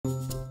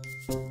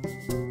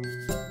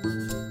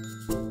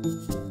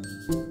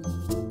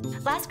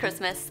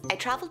Christmas, I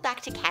traveled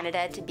back to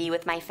Canada to be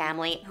with my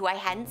family who I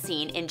hadn't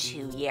seen in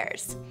 2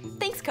 years.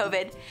 Thanks,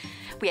 COVID.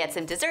 We had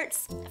some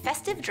desserts,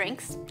 festive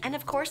drinks, and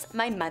of course,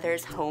 my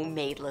mother's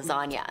homemade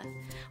lasagna.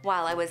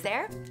 While I was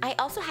there, I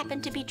also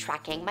happened to be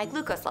tracking my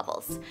glucose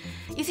levels.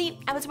 You see,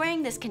 I was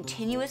wearing this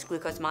continuous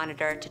glucose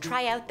monitor to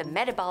try out the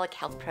metabolic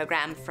health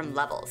program from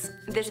Levels,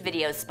 this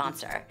video's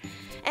sponsor.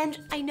 And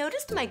I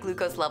noticed my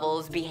glucose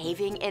levels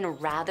behaving in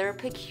rather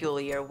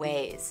peculiar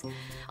ways.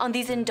 On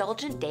these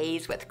indulgent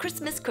days with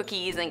Christmas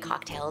cookies and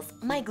cocktails,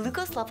 my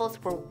glucose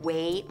levels were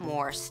way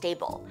more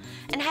stable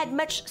and had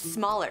much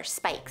smaller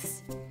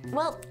spikes.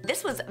 Well,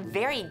 this was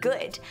very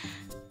good,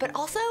 but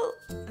also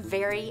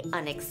very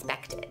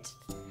unexpected.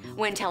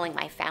 When telling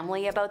my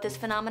family about this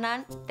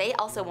phenomenon, they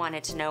also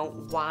wanted to know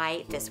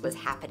why this was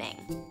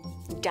happening.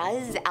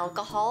 Does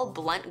alcohol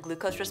blunt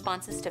glucose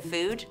responses to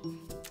food?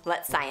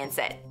 Let's science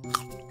it.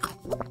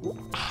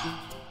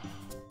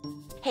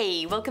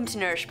 Hey, welcome to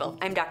Nourishable.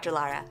 I'm Dr.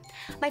 Lara.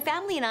 My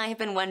family and I have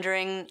been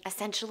wondering,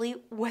 essentially,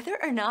 whether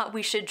or not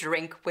we should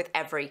drink with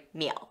every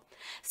meal.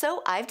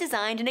 So I've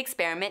designed an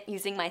experiment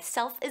using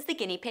myself as the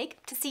guinea pig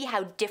to see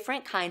how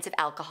different kinds of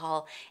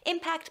alcohol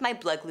impact my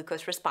blood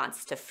glucose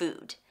response to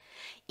food.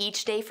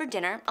 Each day for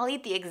dinner, I'll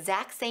eat the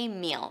exact same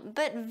meal,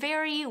 but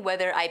vary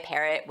whether I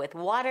pair it with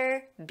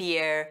water,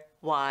 beer,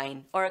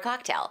 wine, or a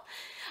cocktail.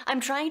 I'm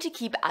trying to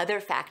keep other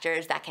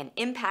factors that can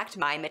impact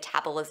my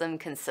metabolism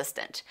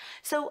consistent.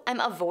 So I'm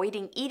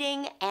avoiding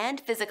eating and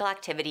physical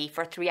activity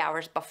for 3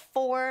 hours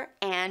before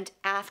and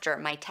after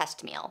my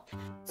test meal.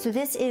 So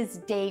this is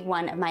day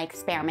 1 of my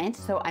experiment.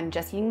 So I'm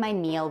just eating my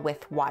meal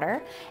with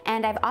water,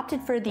 and I've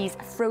opted for these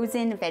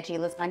frozen veggie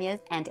lasagnas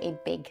and a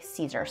big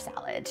Caesar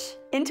salad.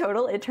 In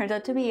total, it turns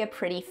out to be a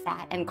pretty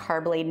fat and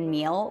carb-laden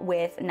meal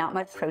with not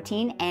much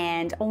protein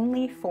and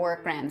only 4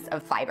 grams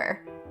of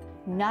fiber.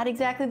 Not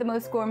exactly the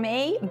most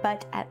gourmet,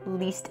 but at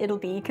least it'll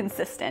be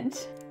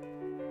consistent.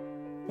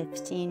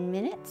 15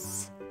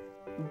 minutes.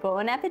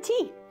 Bon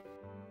appetit.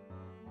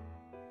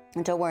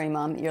 And don't worry,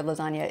 Mom, your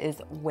lasagna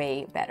is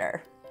way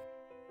better.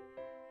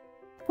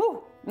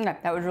 Whew, okay,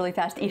 that was really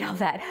fast to eat all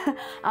that.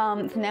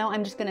 So now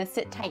I'm just gonna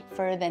sit tight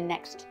for the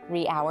next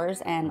 3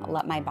 hours and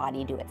let my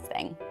body do its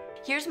thing.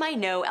 Here's my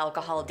no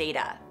alcohol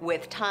data,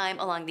 with time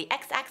along the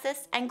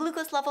x-axis and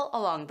glucose level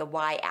along the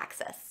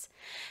y-axis.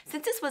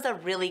 Since this was a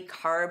really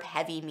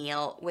carb-heavy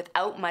meal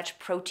without much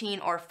protein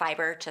or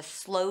fiber to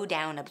slow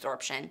down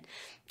absorption,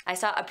 I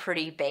saw a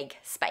pretty big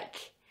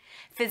spike.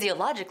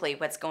 Physiologically,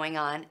 what's going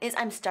on is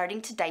I'm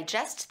starting to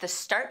digest the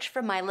starch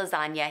from my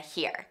lasagna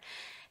here.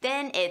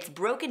 Then it's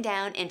broken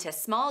down into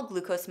small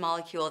glucose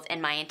molecules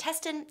in my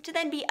intestine to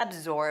then be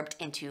absorbed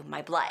into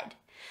my blood.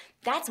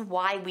 That's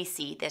why we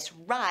see this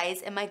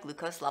rise in my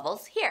glucose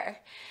levels here.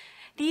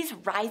 These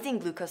rising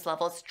glucose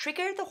levels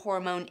trigger the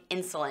hormone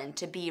insulin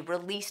to be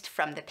released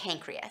from the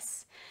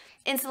pancreas.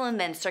 Insulin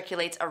then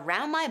circulates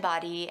around my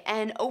body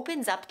and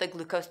opens up the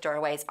glucose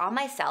doorways on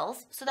my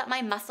cells so that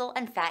my muscle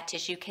and fat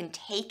tissue can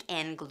take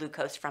in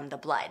glucose from the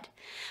blood,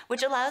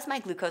 which allows my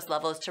glucose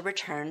levels to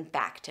return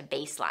back to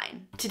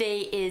baseline.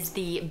 Today is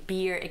the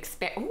beer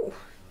experiment.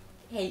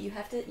 Hey, you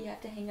have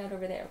to hang out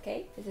over there,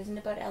 okay? This isn't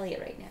about Elliot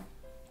right now.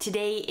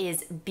 Today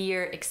is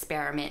beer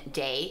experiment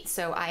day,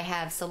 so I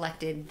have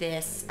selected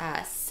this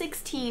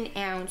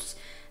 16-ounce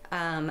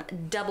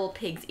double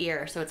pig's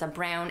ear. So it's a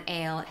brown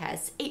ale. It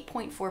has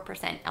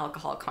 8.4%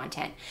 alcohol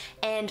content.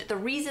 And the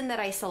reason that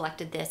I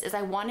selected this is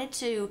I wanted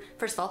to,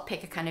 first of all,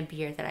 pick a kind of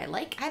beer that I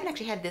like. I haven't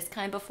actually had this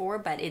kind before,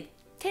 but it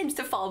tends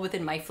to fall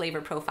within my flavor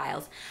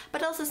profiles,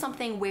 but also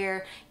something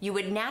where you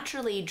would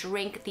naturally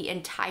drink the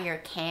entire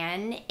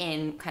can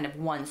in kind of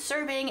one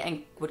serving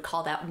and would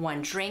call that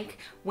one drink,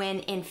 when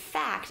in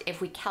fact, if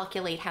we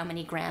calculate how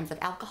many grams of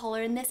alcohol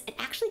are in this, it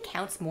actually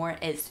counts more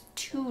as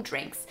 2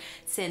 drinks,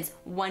 since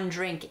one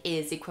drink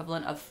is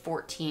equivalent of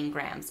 14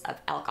 grams of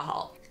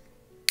alcohol.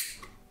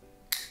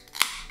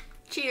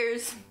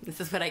 Cheers! This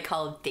is what I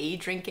call day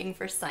drinking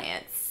for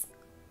science.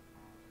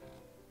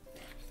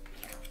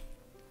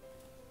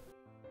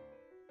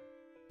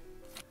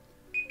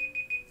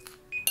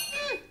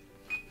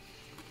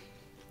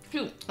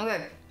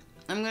 Okay,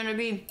 I'm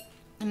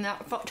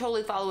not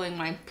totally following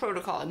my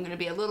protocol. I'm gonna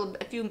be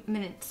a few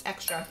minutes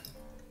extra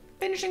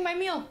finishing my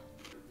meal.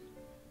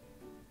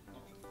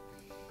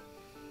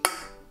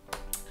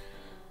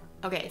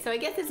 Okay, so I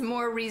guess it's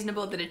more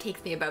reasonable that it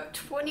takes me about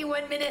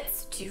 21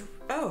 minutes to,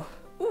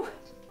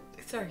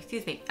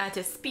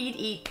 to speed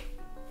eat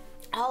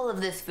all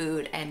of this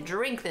food and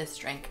drink this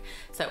drink.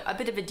 So a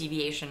bit of a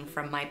deviation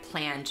from my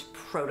planned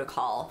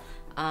protocol.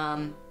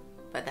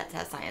 But that's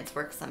how science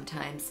works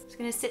sometimes. Just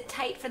gonna sit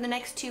tight for the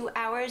next 2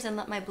 hours and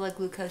let my blood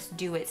glucose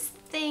do its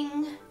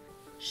thing.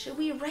 Should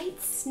we write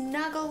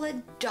snuggle a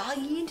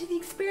doggy into the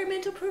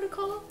experimental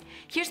protocol?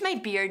 Here's my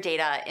beer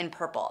data in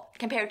purple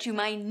compared to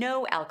my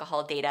no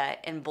alcohol data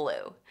in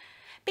blue.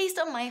 Based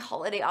on my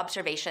holiday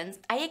observations,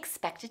 I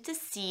expected to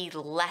see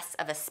less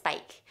of a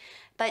spike,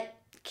 but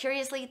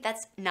curiously,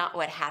 that's not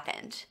what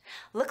happened.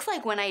 Looks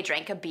like when I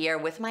drank a beer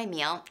with my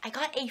meal, I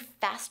got a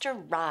faster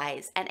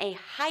rise and a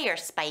higher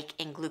spike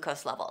in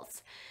glucose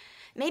levels.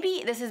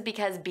 Maybe this is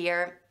because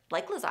beer,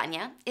 like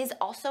lasagna, is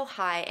also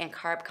high in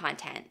carb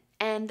content,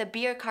 and the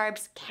beer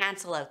carbs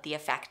cancel out the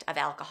effect of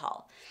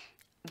alcohol.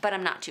 But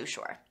I'm not too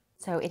sure.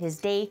 So it is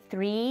day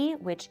 3,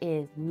 which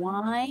is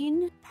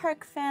wine,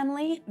 Park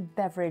Family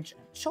beverage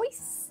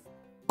choice.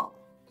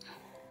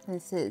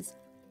 This is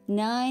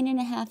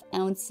 9.5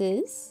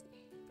 ounces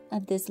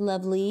of this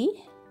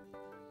lovely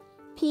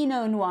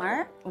Pinot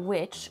Noir,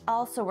 which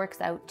also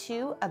works out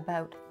to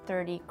about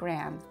 30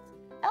 grams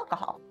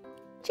alcohol.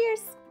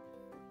 Cheers.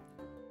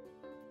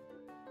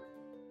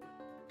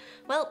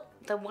 Well,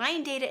 the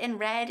wine data in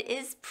red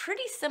is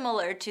pretty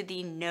similar to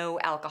the no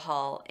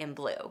alcohol in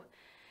blue.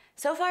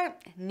 So far,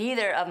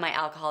 neither of my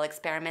alcohol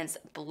experiments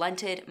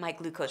blunted my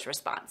glucose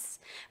response,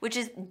 which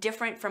is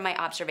different from my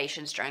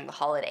observations during the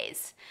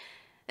holidays.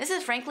 This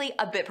is frankly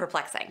a bit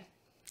perplexing.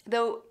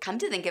 Though, come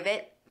to think of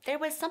it, there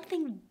was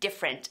something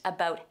different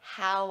about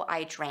how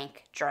I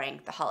drank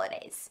during the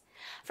holidays.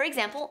 For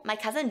example, my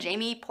cousin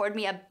Jamie poured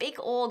me a big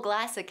old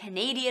glass of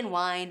Canadian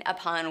wine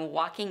upon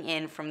walking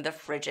in from the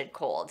frigid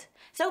cold.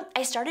 So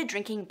I started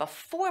drinking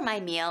before my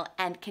meal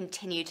and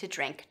continued to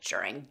drink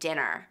during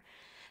dinner.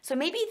 So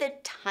maybe the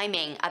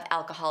timing of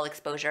alcohol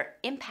exposure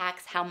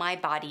impacts how my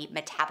body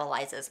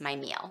metabolizes my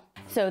meal.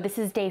 So this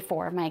is day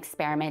 4 of my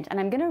experiment, and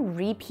I'm gonna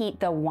repeat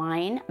the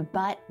wine,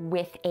 but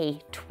with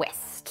a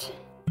twist.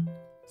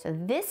 So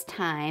this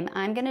time,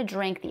 I'm gonna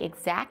drink the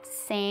exact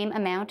same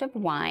amount of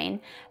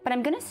wine, but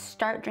I'm gonna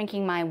start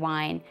drinking my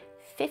wine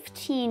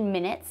 15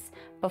 minutes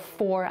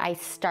before I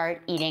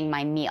start eating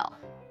my meal.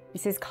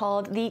 This is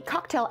called the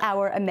cocktail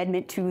hour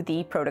amendment to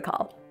the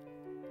protocol.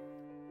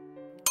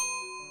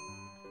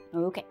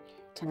 Okay,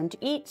 time to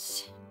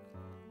eat.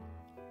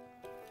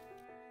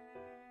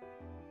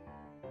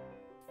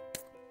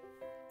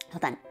 Well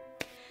done.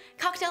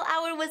 Cocktail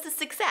hour was a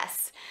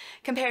success.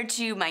 Compared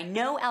to my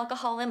no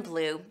alcohol in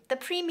blue, the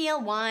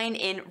pre-meal wine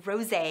in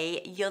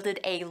rosé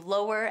yielded a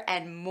lower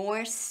and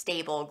more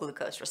stable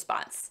glucose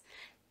response.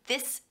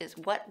 This is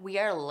what we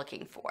are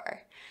looking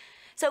for.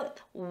 So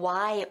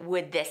why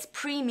would this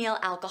pre-meal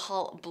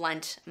alcohol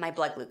blunt my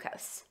blood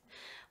glucose?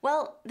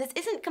 Well, this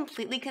isn't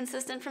completely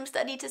consistent from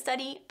study to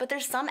study, but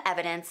there's some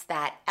evidence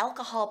that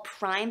alcohol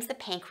primes the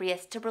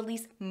pancreas to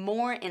release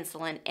more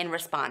insulin in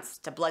response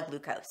to blood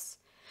glucose.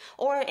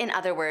 Or in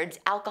other words,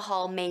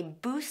 alcohol may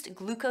boost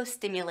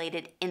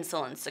glucose-stimulated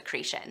insulin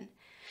secretion.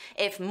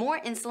 If more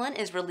insulin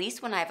is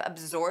released when I've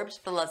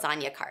absorbed the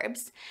lasagna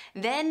carbs,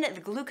 then the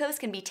glucose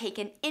can be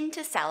taken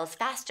into cells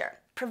faster,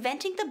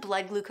 preventing the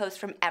blood glucose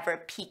from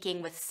ever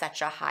peaking with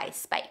such a high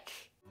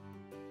spike.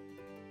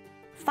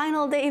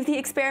 Final day of the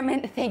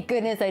experiment. Thank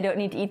goodness I don't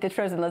need to eat this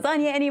frozen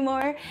lasagna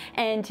anymore.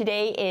 And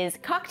today is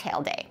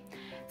cocktail day.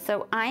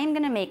 So I'm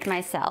gonna make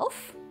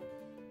myself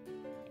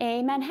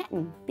a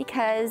Manhattan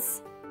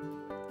because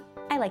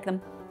I like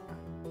them.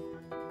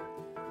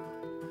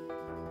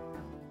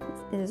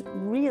 This is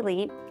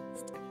really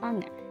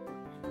on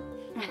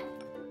there.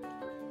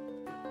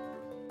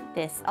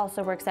 This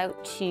also works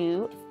out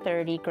to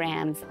 30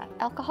 grams of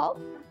alcohol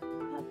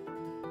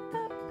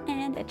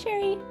and a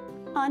cherry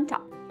on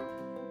top.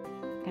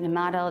 Gonna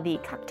model the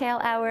cocktail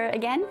hour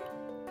again.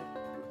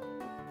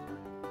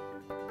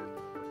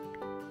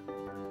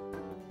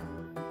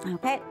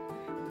 Okay,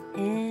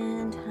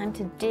 and time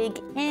to dig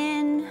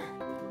in.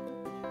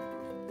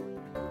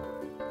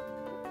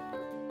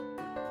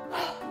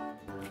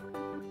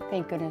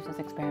 Thank goodness this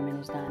experiment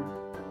is done.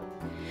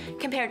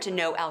 Compared to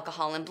no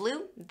alcohol in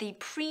blue, the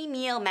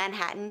pre-meal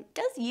Manhattan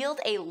does yield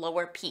a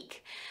lower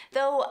peak,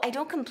 though I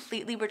don't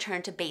completely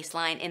return to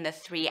baseline in the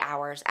 3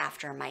 hours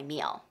after my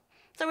meal.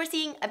 So we're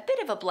seeing a bit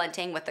of a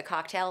blunting with the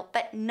cocktail,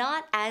 but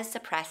not as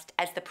suppressed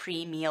as the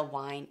pre-meal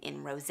wine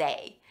in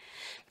rosé.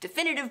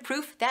 Definitive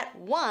proof that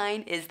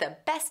wine is the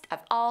best of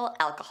all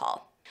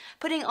alcohol.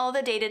 Putting all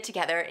the data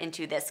together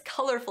into this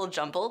colorful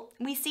jumble,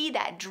 we see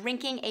that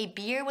drinking a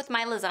beer with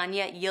my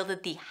lasagna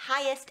yielded the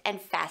highest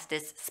and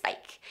fastest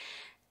spike.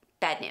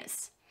 Bad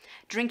news.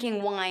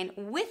 Drinking wine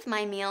with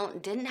my meal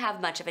didn't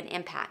have much of an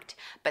impact,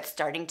 but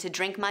starting to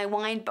drink my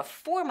wine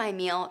before my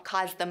meal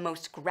caused the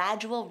most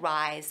gradual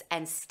rise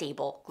and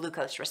stable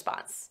glucose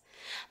response.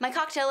 My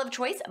cocktail of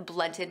choice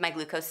blunted my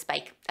glucose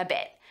spike a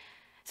bit.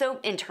 So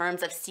in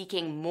terms of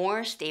seeking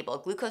more stable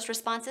glucose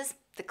responses,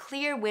 the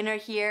clear winner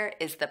here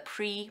is the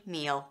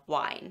pre-meal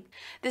wine.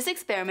 This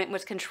experiment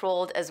was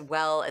controlled as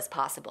well as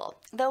possible,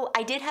 though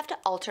I did have to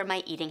alter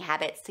my eating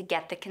habits to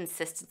get the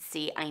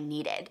consistency I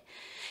needed.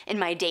 In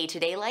my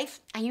day-to-day life,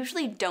 I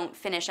usually don't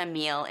finish a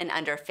meal in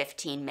under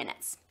 15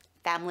 minutes.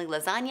 Family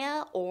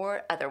lasagna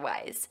or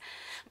otherwise.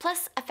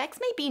 Plus, effects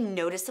may be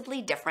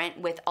noticeably different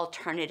with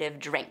alternative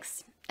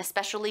drinks.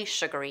 especially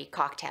sugary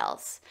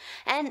cocktails.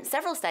 And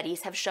several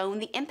studies have shown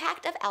the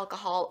impact of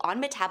alcohol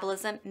on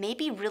metabolism may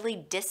be really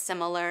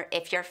dissimilar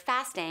if you're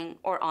fasting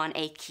or on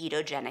a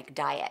ketogenic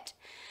diet.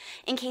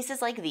 In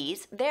cases like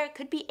these, there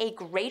could be a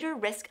greater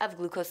risk of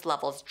glucose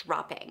levels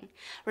dropping,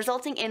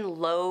 resulting in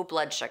low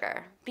blood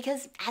sugar,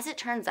 because as it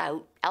turns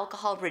out,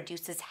 alcohol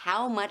reduces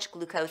how much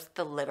glucose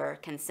the liver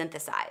can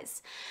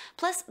synthesize.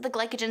 Plus, the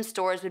glycogen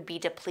stores would be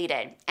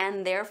depleted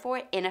and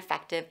therefore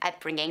ineffective at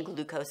bringing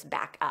glucose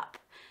back up.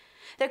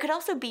 There could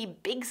also be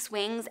big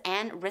swings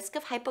and risk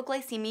of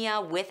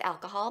hypoglycemia with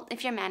alcohol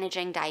if you're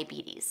managing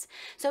diabetes.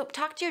 So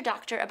talk to your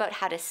doctor about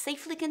how to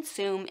safely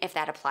consume if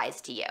that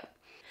applies to you.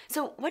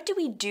 So what do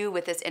we do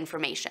with this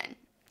information?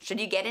 Should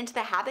you get into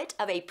the habit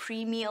of a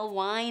pre-meal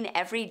wine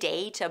every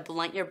day to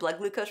blunt your blood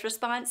glucose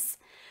response?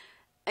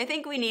 I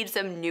think we need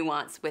some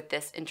nuance with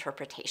this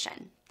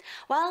interpretation.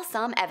 While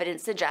some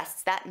evidence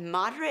suggests that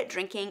moderate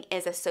drinking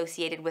is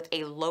associated with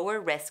a lower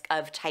risk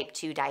of type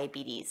 2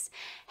 diabetes,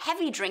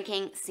 heavy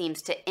drinking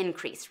seems to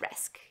increase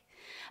risk.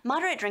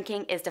 Moderate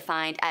drinking is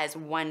defined as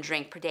 1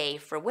 drink per day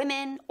for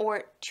women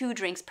or 2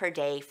 drinks per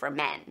day for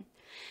men.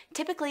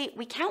 Typically,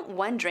 we count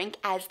 1 drink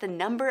as the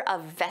number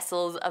of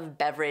vessels of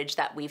beverage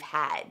that we've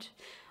had.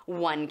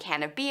 1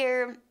 can of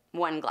beer,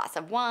 1 glass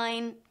of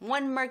wine,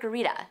 1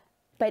 margarita.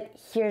 But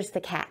here's the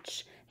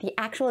catch. The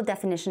actual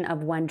definition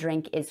of 1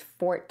 drink is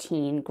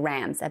 14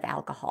 grams of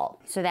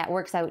alcohol. So that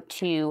works out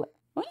to,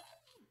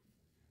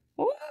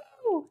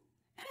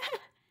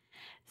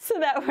 so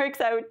that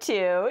works out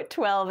to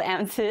 12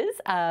 ounces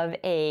of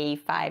a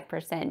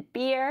 5%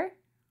 beer.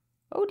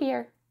 Oh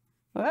dear.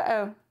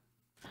 Uh-oh.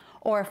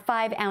 Or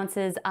 5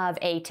 ounces of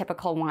a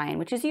typical wine,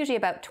 which is usually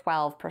about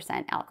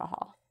 12%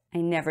 alcohol. I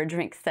never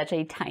drink such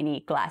a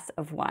tiny glass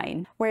of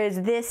wine.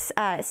 Whereas this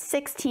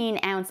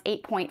 16-ounce,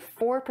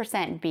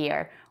 8.4%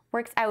 beer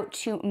works out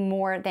to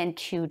more than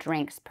 2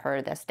 drinks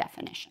per this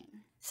definition.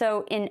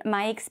 So in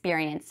my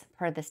experience,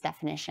 per this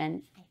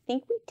definition, I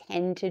think we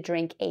tend to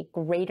drink a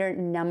greater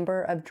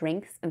number of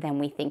drinks than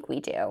we think we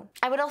do.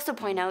 I would also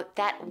point out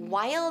that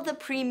while the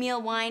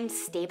pre-meal wine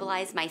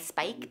stabilized my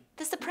spike,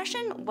 the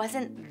suppression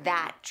wasn't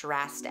that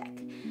drastic.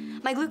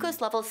 My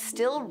glucose levels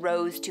still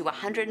rose to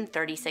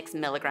 136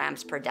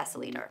 milligrams per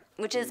deciliter,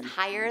 which is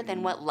higher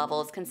than what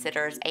Levels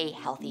considers a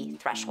healthy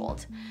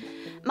threshold.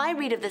 My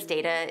read of this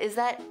data is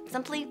that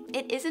simply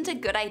it isn't a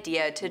good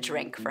idea to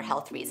drink for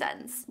health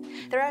reasons.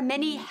 There are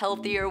many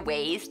healthier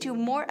ways to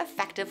more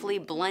effectively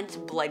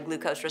blunt blood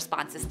glucose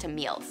responses to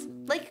meals,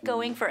 like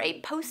going for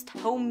a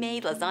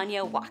post-homemade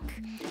lasagna walk.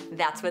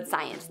 That's what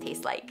science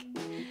tastes like.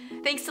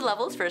 Thanks to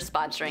Levels for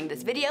sponsoring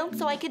this video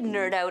so I could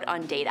nerd out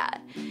on data.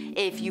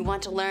 If you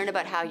want to learn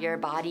about how your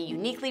body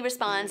uniquely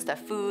responds to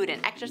food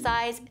and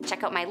exercise,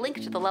 check out my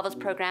link to the Levels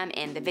program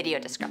in the video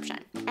description.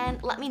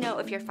 And let me know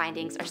if your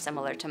findings are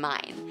similar to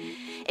mine.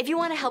 If you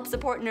want to help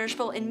support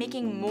Nourishable in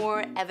making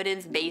more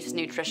evidence-based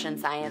nutrition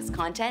science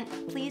content,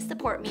 please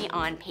support me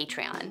on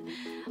Patreon.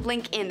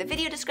 Link in the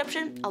video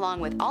description,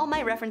 along with all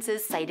my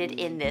references cited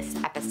in this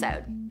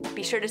episode.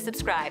 Be sure to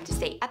subscribe to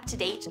stay up to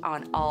date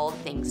on all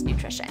things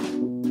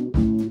nutrition.